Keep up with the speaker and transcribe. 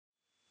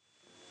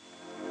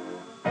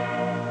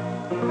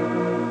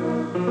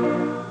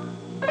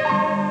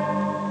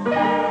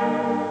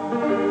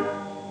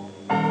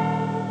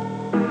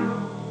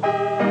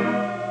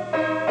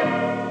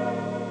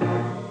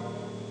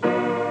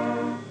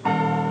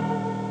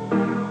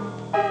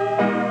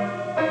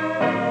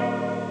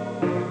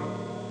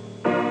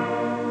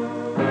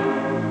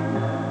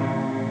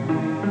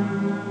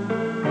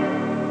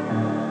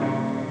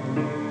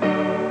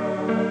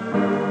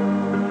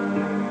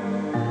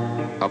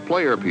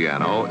player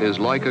piano is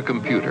like a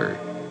computer.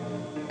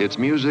 Its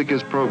music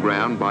is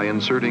programmed by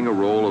inserting a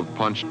roll of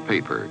punched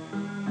paper.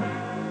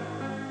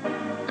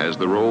 As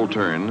the roll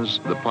turns,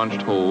 the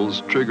punched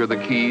holes trigger the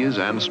keys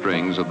and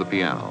strings of the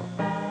piano.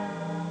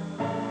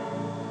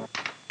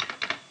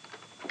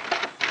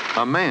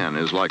 A man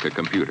is like a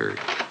computer.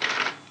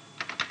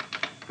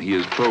 He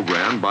is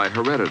programmed by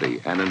heredity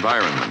and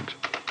environment.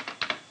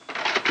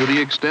 To the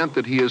extent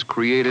that he is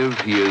creative,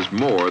 he is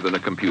more than a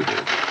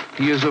computer.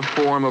 He is a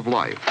form of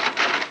life.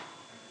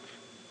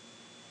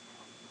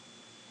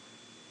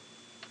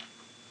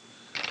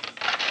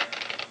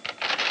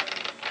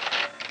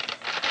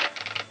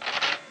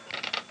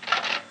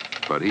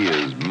 But he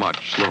is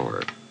much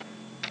slower.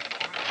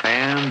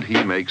 And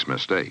he makes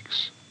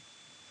mistakes.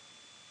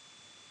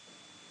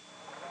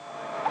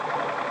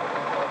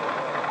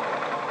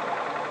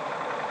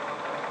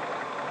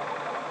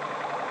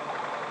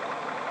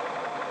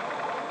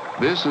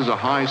 This is a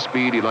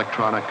high-speed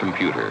electronic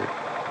computer.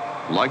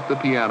 Like the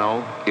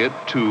piano, it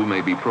too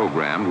may be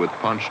programmed with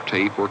punched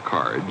tape or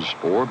cards,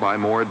 or by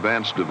more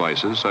advanced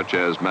devices such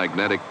as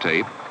magnetic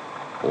tape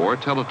or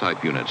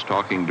teletype units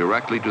talking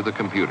directly to the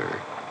computer.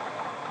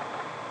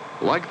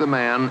 Like the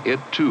man, it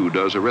too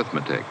does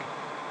arithmetic.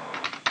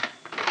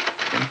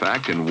 In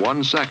fact, in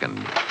 1 second,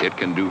 it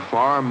can do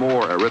far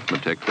more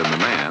arithmetic than the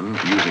man,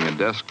 using a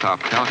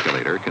desktop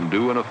calculator, can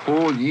do in a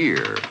full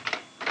year.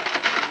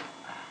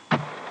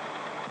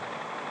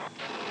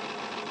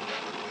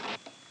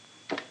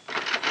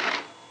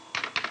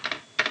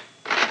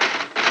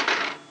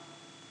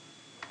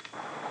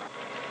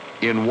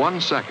 In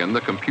 1 second,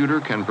 the computer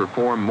can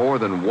perform more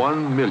than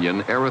 1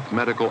 million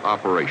arithmetical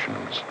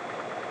operations.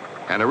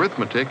 And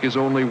arithmetic is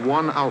only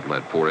one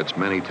outlet for its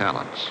many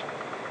talents,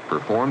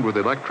 performed with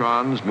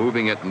electrons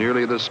moving at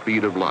nearly the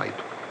speed of light.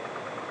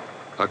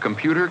 A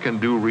computer can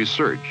do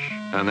research,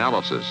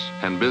 analysis,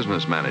 and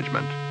business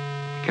management,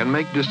 can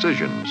make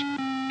decisions,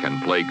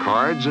 can play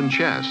cards and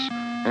chess,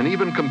 and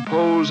even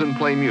compose and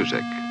play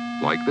music,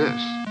 like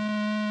this.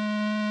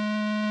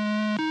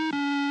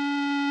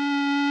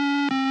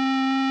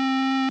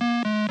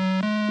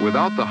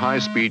 Without the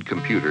high-speed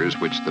computers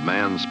which the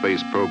manned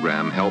space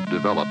program helped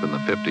develop in the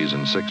 50s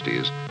and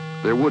 60s,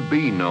 there would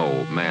be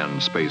no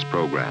manned space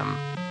program.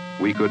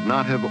 We could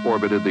not have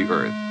orbited the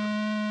Earth.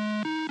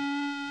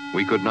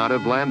 We could not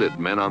have landed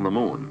men on the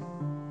moon.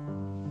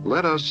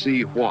 Let us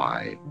see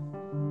why.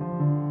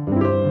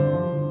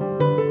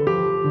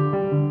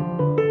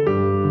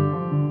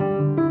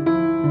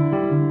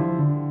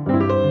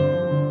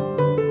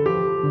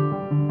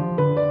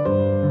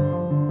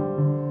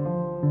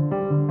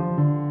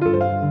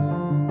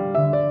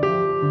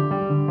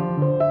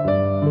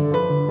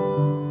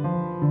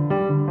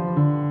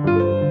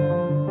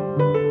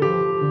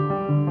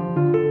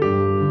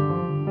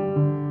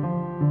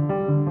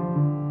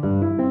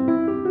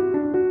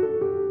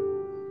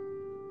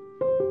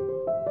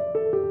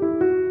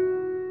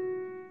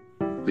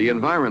 The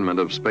environment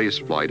of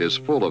spaceflight is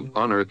full of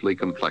unearthly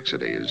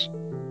complexities.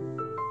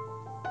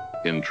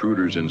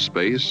 Intruders in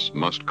space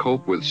must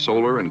cope with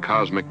solar and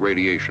cosmic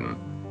radiation,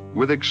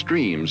 with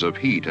extremes of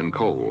heat and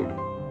cold.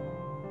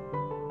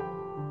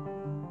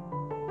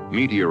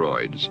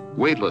 Meteoroids,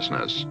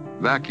 weightlessness,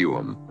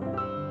 vacuum,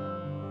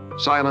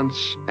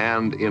 silence,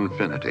 and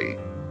infinity.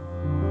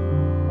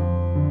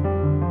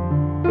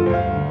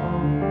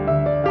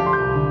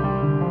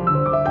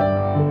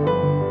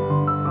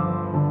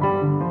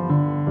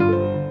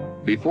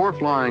 Before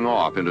flying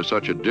off into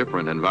such a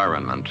different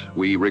environment,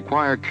 we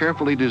require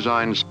carefully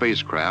designed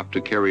spacecraft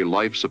to carry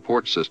life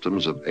support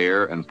systems of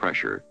air and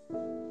pressure.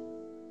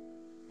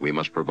 We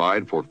must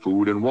provide for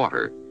food and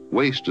water,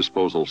 waste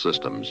disposal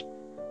systems,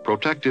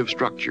 protective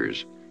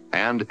structures,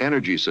 and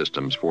energy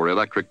systems for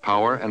electric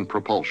power and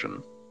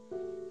propulsion.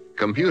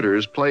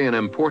 Computers play an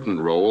important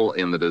role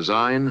in the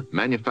design,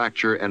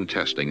 manufacture, and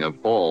testing of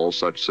all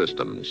such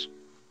systems.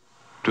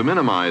 To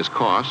minimize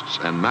costs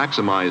and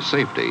maximize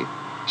safety,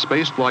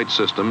 spaceflight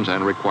systems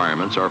and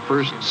requirements are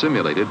first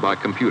simulated by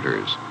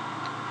computers.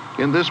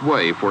 In this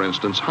way, for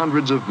instance,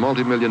 hundreds of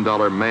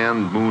multi-million-dollar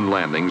manned moon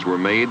landings were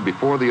made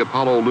before the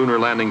Apollo lunar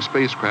landing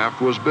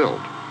spacecraft was built.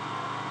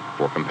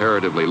 For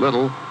comparatively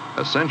little,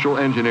 essential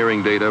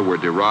engineering data were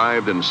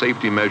derived and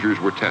safety measures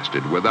were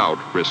tested without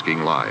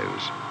risking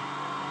lives.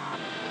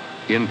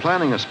 In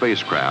planning a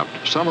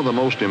spacecraft, some of the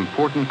most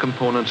important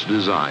components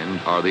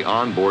designed are the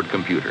onboard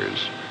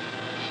computers.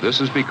 This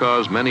is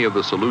because many of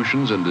the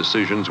solutions and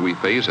decisions we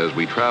face as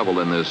we travel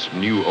in this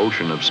new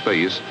ocean of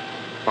space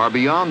are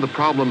beyond the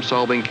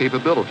problem-solving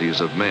capabilities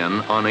of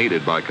men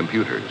unaided by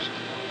computers.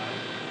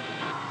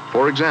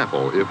 For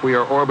example, if we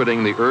are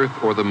orbiting the Earth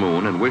or the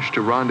Moon and wish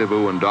to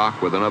rendezvous and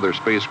dock with another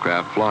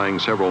spacecraft flying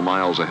several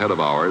miles ahead of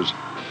ours,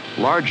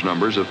 large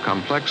numbers of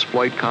complex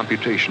flight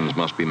computations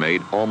must be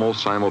made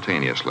almost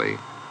simultaneously.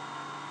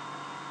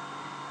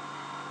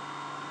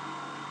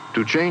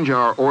 To change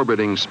our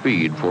orbiting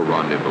speed for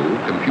rendezvous,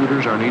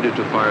 computers are needed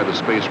to fire the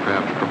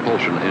spacecraft's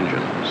propulsion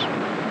engines.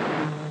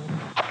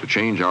 To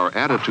change our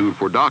attitude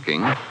for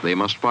docking, they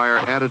must fire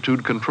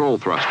attitude control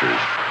thrusters,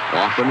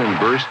 often in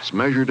bursts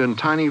measured in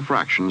tiny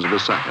fractions of a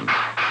second.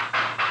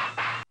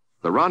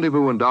 The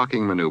rendezvous and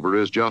docking maneuver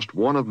is just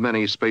one of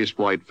many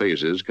spaceflight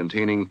phases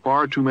containing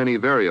far too many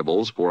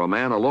variables for a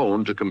man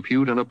alone to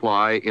compute and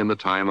apply in the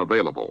time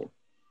available.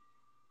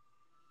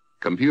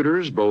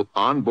 Computers, both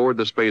on board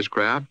the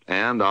spacecraft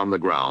and on the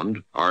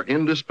ground, are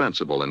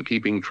indispensable in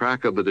keeping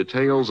track of the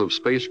details of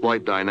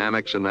spaceflight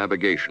dynamics and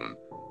navigation,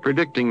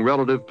 predicting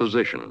relative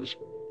positions,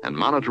 and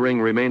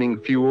monitoring remaining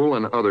fuel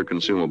and other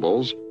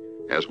consumables,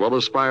 as well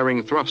as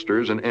firing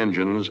thrusters and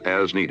engines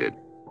as needed.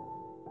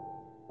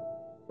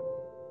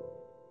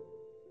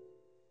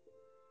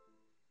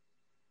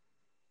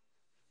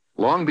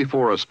 Long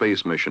before a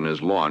space mission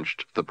is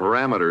launched, the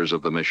parameters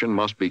of the mission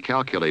must be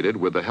calculated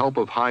with the help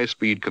of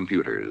high-speed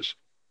computers.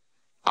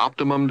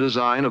 Optimum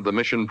design of the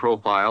mission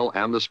profile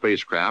and the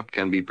spacecraft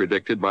can be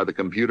predicted by the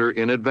computer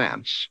in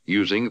advance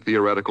using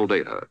theoretical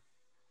data.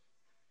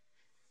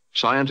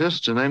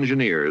 Scientists and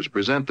engineers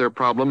present their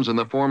problems in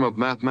the form of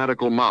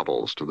mathematical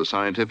models to the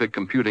scientific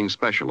computing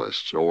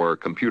specialists or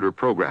computer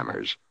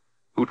programmers,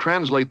 who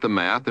translate the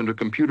math into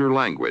computer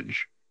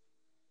language.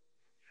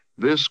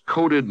 This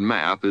coded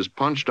math is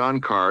punched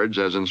on cards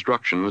as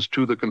instructions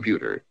to the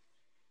computer.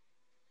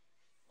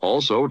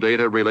 Also,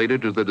 data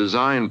related to the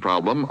design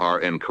problem are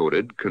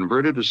encoded,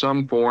 converted to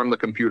some form the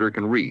computer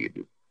can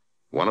read.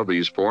 One of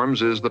these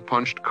forms is the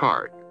punched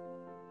card.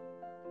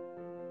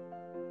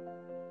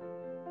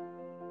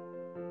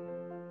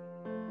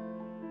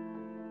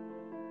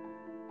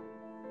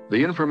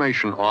 The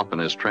information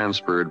often is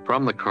transferred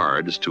from the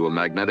cards to a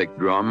magnetic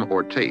drum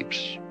or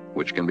tapes,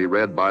 which can be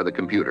read by the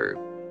computer.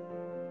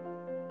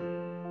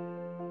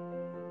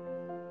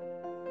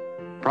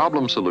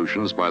 Problem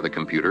solutions by the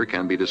computer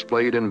can be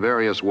displayed in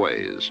various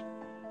ways.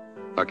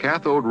 A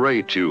cathode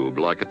ray tube,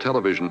 like a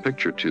television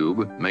picture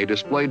tube, may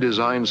display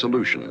design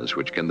solutions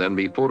which can then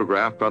be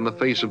photographed on the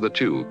face of the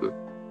tube,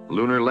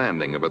 lunar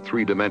landing of a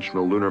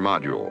three-dimensional lunar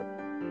module.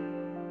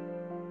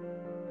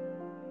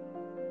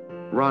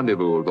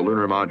 Rendezvous of the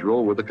lunar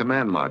module with the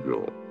command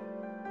module.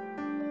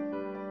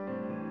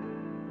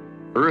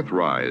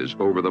 Earthrise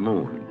over the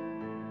moon.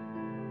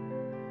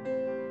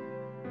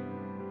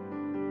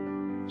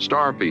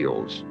 Star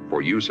fields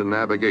for use in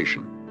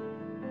navigation.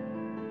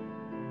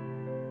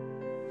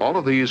 All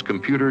of these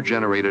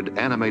computer-generated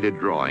animated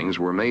drawings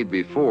were made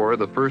before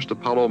the first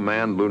Apollo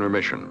manned lunar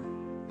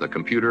mission. The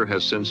computer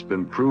has since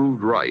been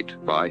proved right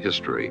by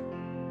history.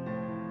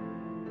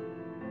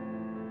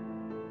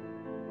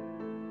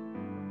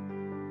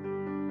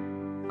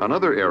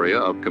 Another area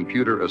of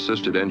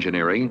computer-assisted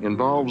engineering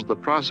involves the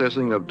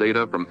processing of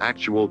data from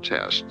actual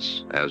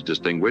tests, as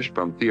distinguished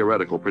from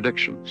theoretical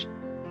predictions.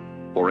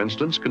 For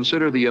instance,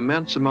 consider the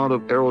immense amount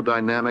of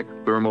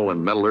aerodynamic, thermal,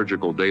 and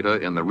metallurgical data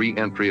in the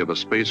re-entry of a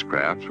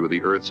spacecraft through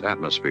the Earth's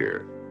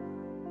atmosphere.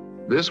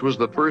 This was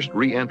the first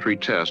re-entry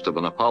test of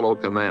an Apollo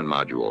command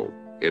module.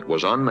 It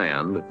was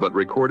unmanned, but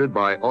recorded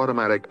by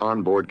automatic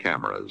onboard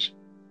cameras.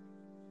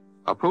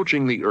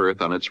 Approaching the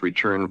Earth on its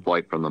return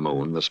flight from the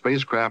moon, the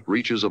spacecraft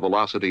reaches a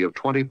velocity of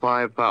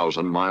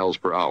 25,000 miles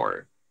per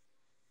hour.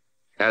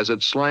 As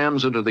it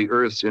slams into the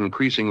Earth's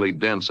increasingly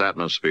dense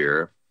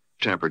atmosphere,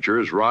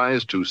 temperatures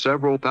rise to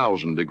several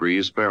thousand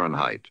degrees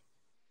Fahrenheit.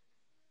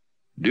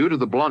 Due to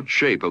the blunt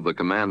shape of the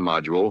command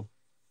module,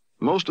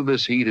 most of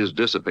this heat is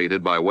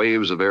dissipated by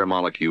waves of air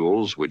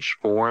molecules which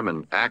form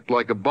and act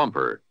like a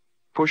bumper,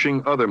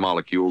 pushing other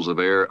molecules of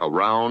air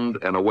around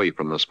and away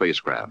from the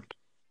spacecraft.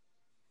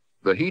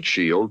 The heat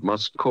shield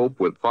must cope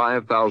with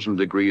 5,000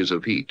 degrees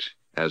of heat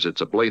as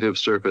its ablative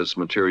surface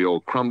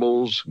material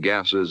crumbles,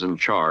 gases, and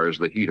chars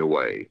the heat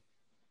away.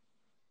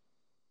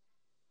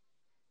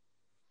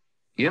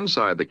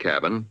 Inside the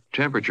cabin,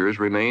 temperatures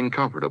remain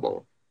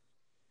comfortable.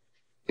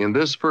 In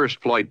this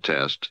first flight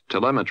test,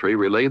 telemetry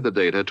relayed the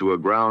data to a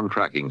ground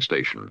tracking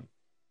station.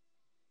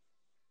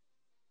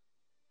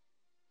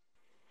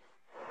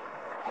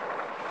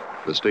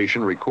 The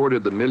station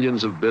recorded the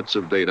millions of bits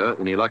of data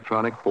in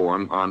electronic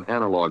form on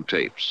analog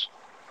tapes.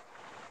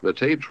 The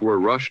tapes were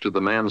rushed to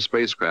the manned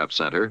spacecraft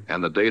center,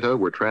 and the data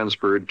were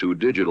transferred to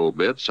digital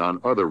bits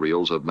on other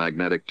reels of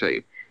magnetic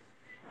tape.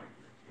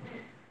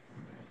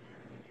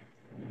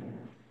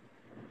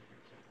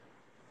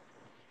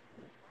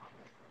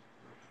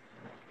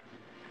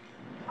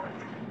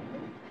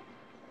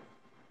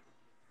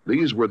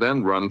 These were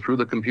then run through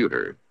the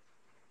computer.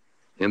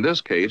 In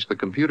this case, the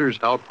computer's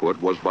output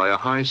was by a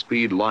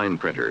high-speed line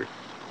printer.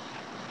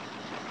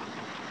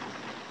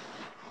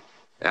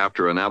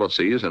 After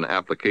analyses and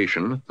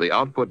application, the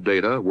output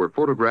data were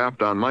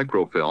photographed on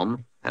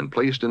microfilm and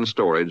placed in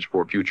storage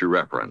for future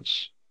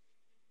reference.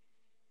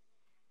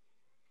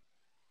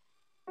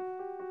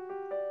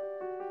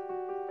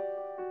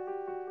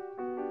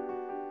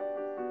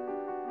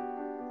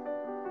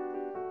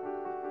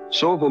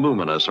 So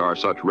voluminous are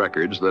such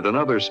records that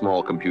another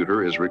small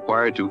computer is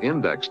required to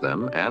index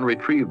them and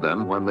retrieve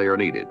them when they are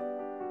needed.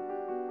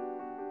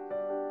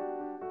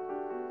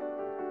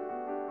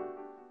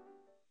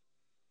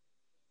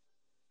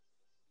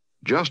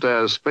 Just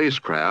as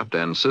spacecraft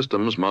and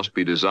systems must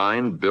be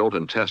designed, built,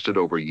 and tested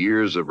over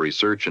years of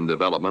research and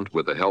development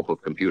with the help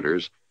of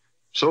computers,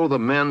 so the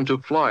men to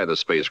fly the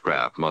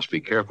spacecraft must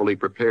be carefully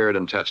prepared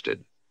and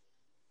tested.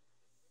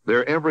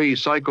 Their every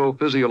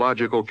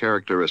psychophysiological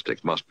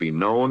characteristic must be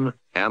known,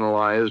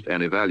 analyzed,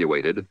 and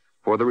evaluated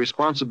for the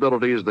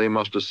responsibilities they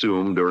must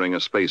assume during a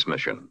space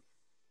mission.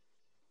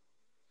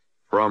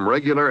 From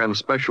regular and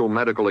special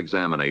medical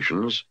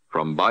examinations,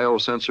 from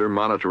biosensor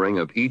monitoring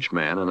of each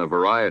man in a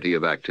variety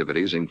of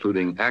activities,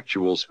 including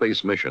actual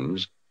space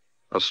missions,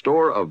 a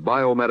store of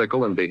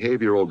biomedical and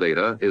behavioral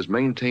data is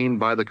maintained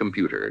by the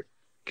computer,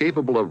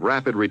 capable of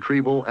rapid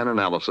retrieval and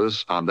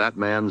analysis on that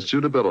man's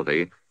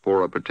suitability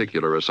for a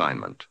particular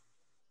assignment.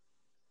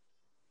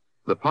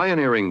 The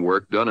pioneering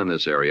work done in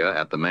this area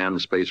at the Manned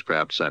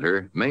Spacecraft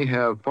Center may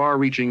have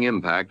far-reaching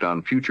impact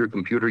on future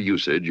computer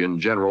usage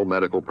in general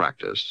medical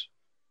practice.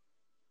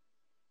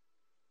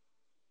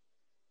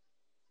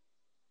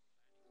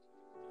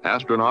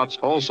 Astronauts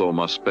also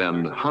must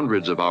spend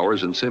hundreds of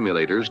hours in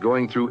simulators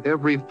going through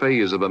every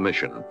phase of a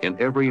mission in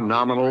every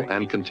nominal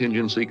and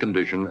contingency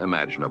condition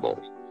imaginable.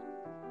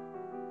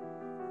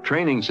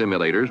 Training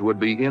simulators would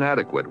be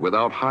inadequate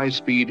without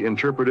high-speed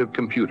interpretive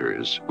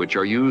computers, which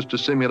are used to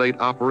simulate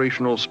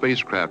operational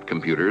spacecraft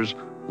computers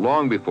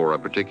long before a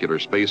particular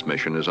space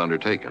mission is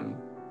undertaken.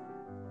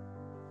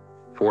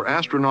 For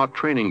astronaut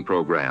training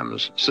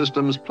programs,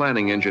 systems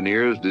planning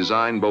engineers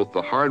design both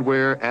the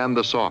hardware and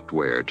the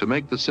software to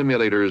make the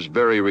simulators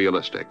very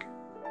realistic.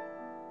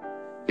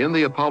 In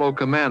the Apollo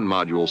Command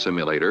Module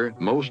simulator,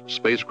 most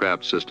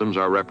spacecraft systems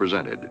are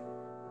represented.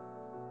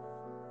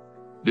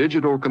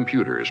 Digital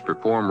computers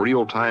perform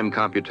real-time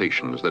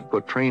computations that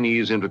put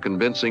trainees into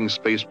convincing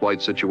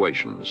spaceflight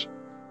situations.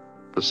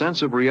 The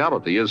sense of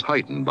reality is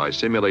heightened by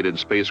simulated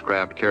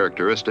spacecraft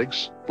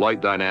characteristics, flight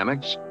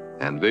dynamics,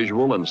 and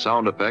visual and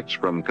sound effects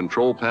from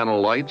control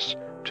panel lights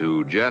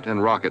to jet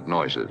and rocket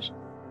noises.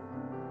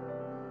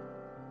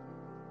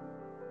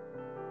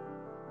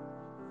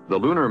 The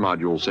Lunar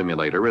Module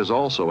Simulator is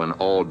also an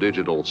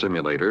all-digital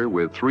simulator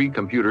with 3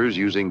 computers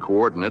using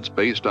coordinates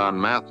based on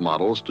math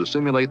models to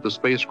simulate the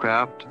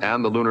spacecraft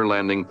and the lunar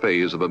landing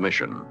phase of a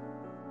mission.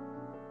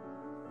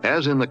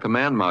 As in the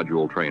Command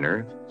Module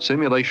Trainer,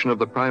 simulation of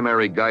the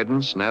primary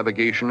guidance,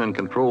 navigation, and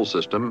control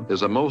system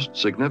is a most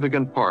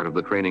significant part of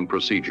the training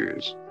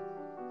procedures.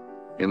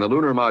 In the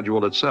Lunar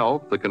Module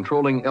itself, the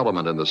controlling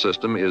element in the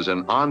system is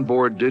an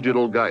onboard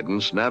digital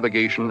guidance,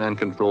 navigation, and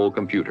control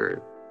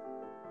computer.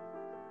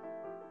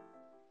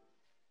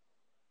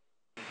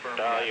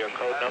 Your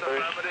code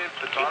numbers.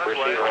 Keep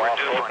receiver off.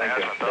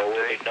 There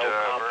will be no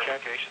comp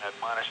check.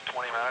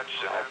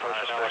 All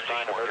personnel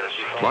assigned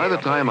emergency phone. By the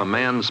time a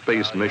manned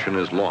space mission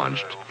is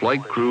launched,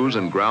 flight crews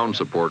and ground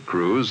support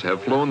crews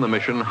have flown the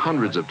mission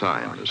hundreds of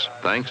times,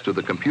 thanks to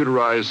the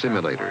computerized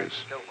simulators.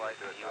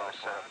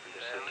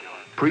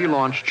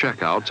 Pre-launch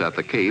checkouts at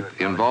the Cape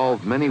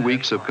involve many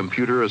weeks of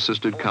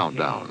computer-assisted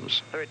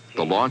countdowns.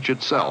 The launch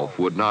itself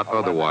would not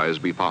otherwise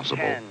be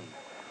possible. 10,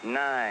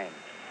 9,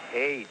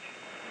 8,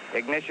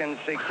 ignition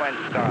sequence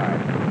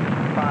start.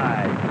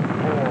 5,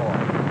 4,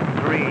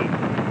 3, 2,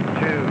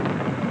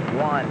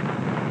 1,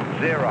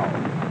 0.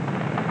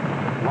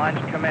 Launch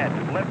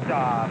commenced.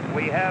 Liftoff.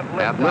 We have liftoff.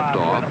 At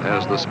liftoff,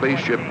 as the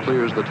spaceship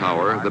clears the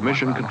tower, the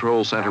Mission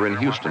Control Center in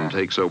Houston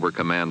takes over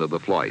command of the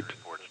flight.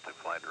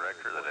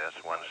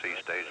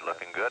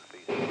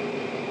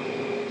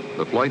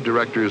 The flight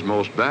director's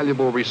most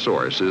valuable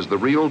resource is the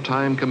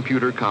real-time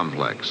computer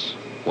complex,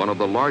 one of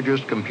the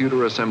largest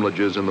computer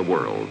assemblages in the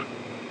world.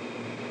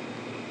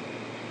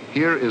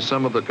 Here is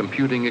some of the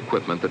computing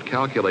equipment that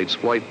calculates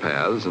flight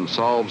paths and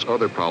solves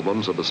other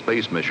problems of the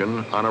space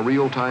mission on a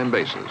real-time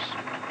basis.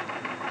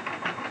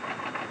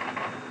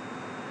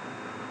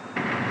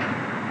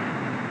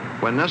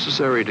 When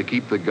necessary to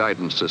keep the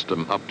guidance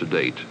system up to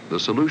date, the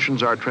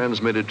solutions are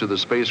transmitted to the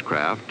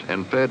spacecraft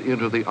and fed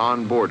into the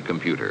onboard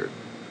computer.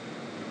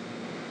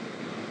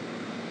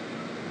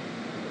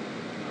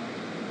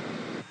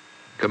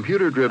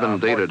 Computer-driven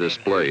data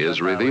displays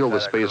reveal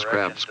the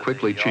spacecraft's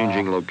quickly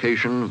changing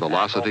location,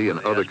 velocity, and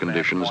other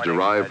conditions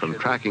derived from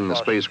tracking the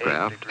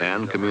spacecraft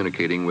and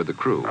communicating with the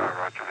crew.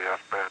 Roger, the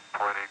S-band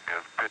pointing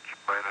is pitch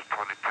minus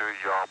 22,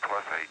 yaw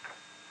plus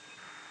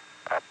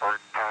 8. Burn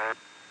time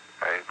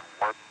is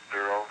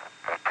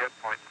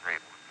 10.3.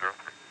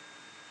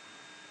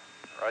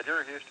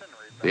 Roger, Houston.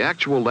 The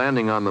actual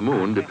landing on the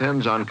moon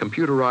depends on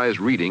computerized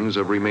readings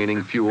of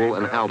remaining fuel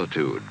and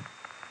altitude.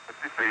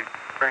 50 feet.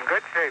 We're in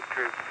good shape,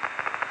 Chief.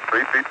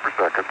 3 feet per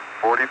second,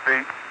 40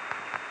 feet,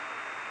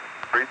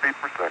 3 feet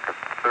per second,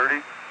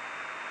 30,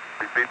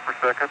 3 feet per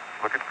second,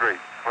 looking great,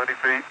 20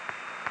 feet,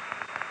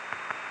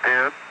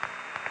 10,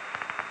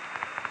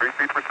 3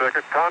 feet per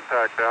second,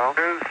 contact now,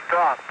 2,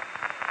 stop,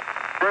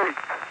 brake,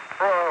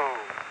 pro,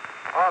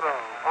 auto,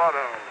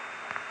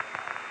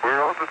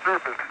 we're on the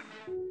surface.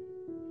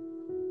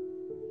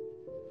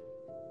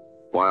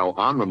 While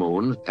on the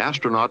moon,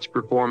 astronauts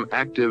perform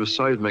active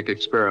seismic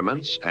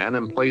experiments and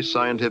emplace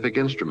scientific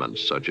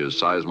instruments such as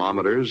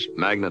seismometers,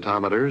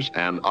 magnetometers,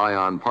 and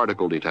ion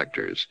particle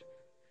detectors.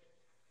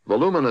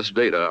 Voluminous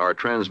data are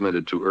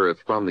transmitted to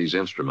Earth from these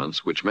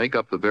instruments, which make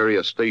up the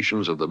various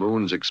stations of the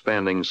Moon's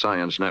expanding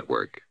science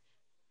network.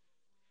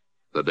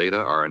 The data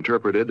are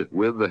interpreted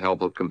with the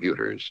help of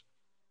computers.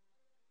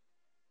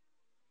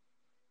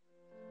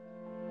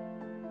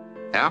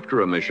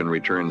 After a mission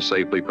returns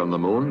safely from the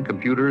Moon,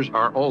 computers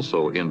are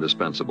also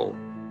indispensable.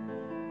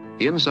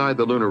 Inside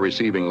the Lunar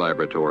Receiving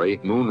Laboratory,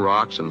 Moon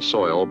rocks and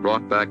soil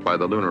brought back by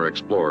the lunar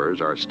explorers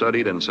are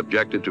studied and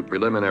subjected to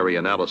preliminary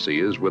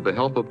analyses with the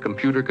help of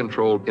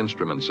computer-controlled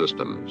instrument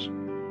systems.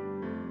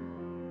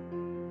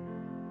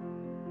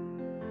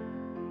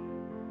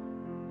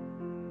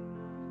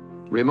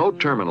 Remote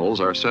terminals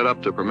are set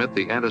up to permit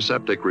the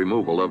antiseptic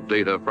removal of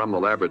data from the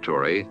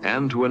laboratory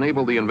and to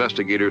enable the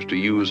investigators to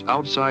use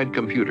outside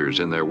computers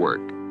in their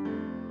work.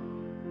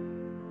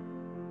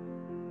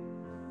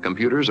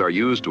 Computers are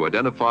used to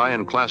identify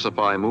and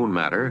classify moon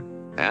matter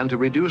and to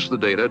reduce the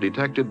data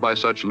detected by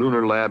such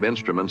lunar lab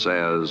instruments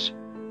as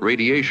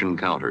radiation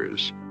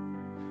counters,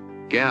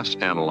 gas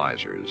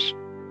analyzers,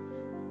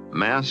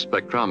 mass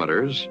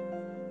spectrometers,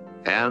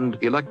 and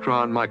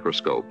electron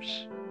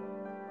microscopes.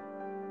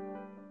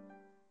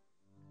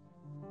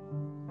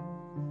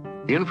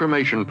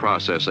 Information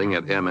processing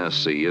at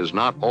MSC is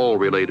not all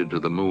related to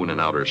the Moon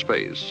and outer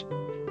space.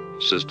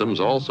 Systems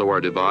also are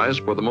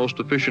devised for the most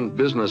efficient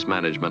business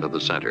management of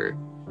the center,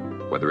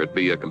 whether it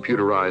be a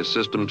computerized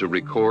system to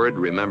record,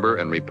 remember,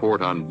 and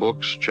report on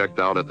books checked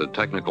out at the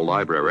technical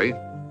library,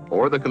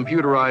 or the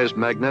computerized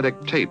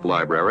magnetic tape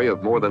library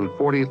of more than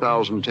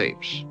 40,000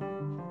 tapes.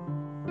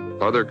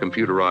 Other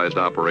computerized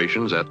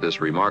operations at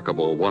this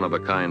remarkable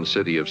one-of-a-kind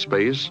city of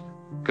space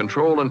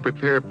control and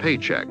prepare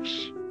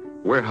paychecks,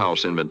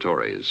 warehouse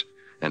inventories,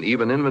 and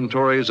even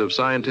inventories of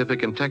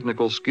scientific and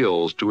technical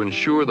skills to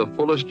ensure the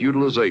fullest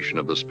utilization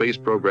of the space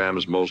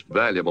program's most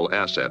valuable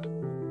asset,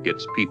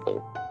 its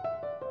people.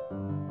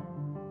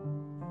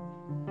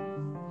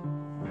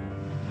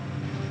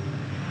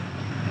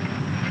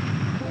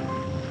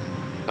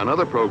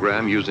 Another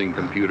program using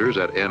computers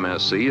at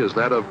MSC is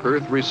that of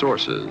Earth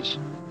Resources.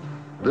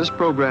 This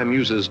program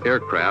uses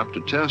aircraft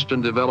to test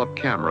and develop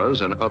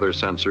cameras and other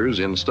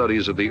sensors in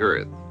studies of the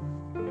Earth.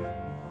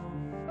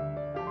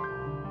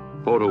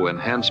 Photo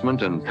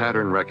enhancement and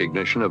pattern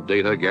recognition of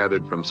data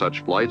gathered from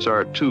such flights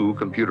are two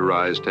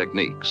computerized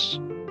techniques.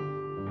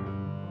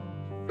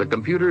 The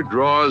computer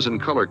draws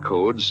and color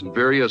codes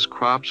various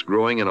crops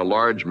growing in a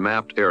large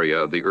mapped area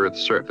of the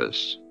Earth's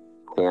surface.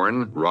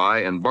 Corn, rye,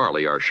 and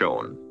barley are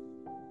shown.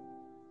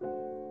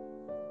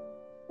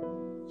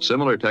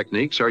 Similar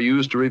techniques are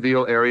used to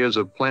reveal areas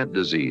of plant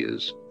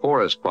disease,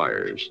 forest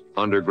fires,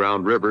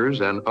 underground rivers,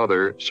 and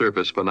other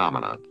surface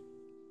phenomena.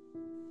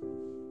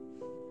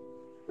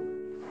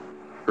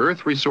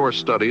 Earth resource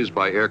studies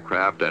by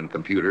aircraft and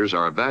computers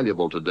are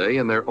valuable today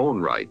in their own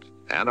right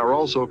and are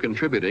also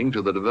contributing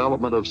to the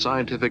development of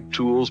scientific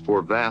tools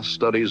for vast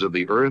studies of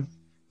the Earth,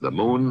 the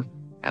Moon,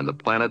 and the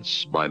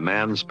planets by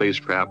manned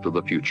spacecraft of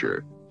the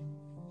future.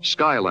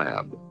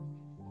 Skylab,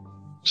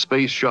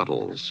 space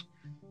shuttles,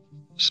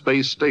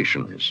 space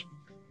stations,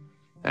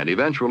 and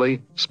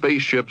eventually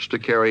spaceships to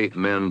carry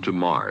men to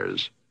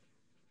Mars.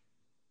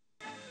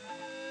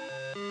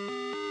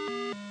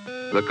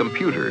 The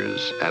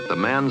computers at the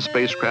Manned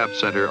Spacecraft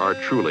Center are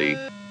truly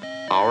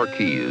our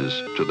keys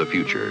to the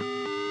future.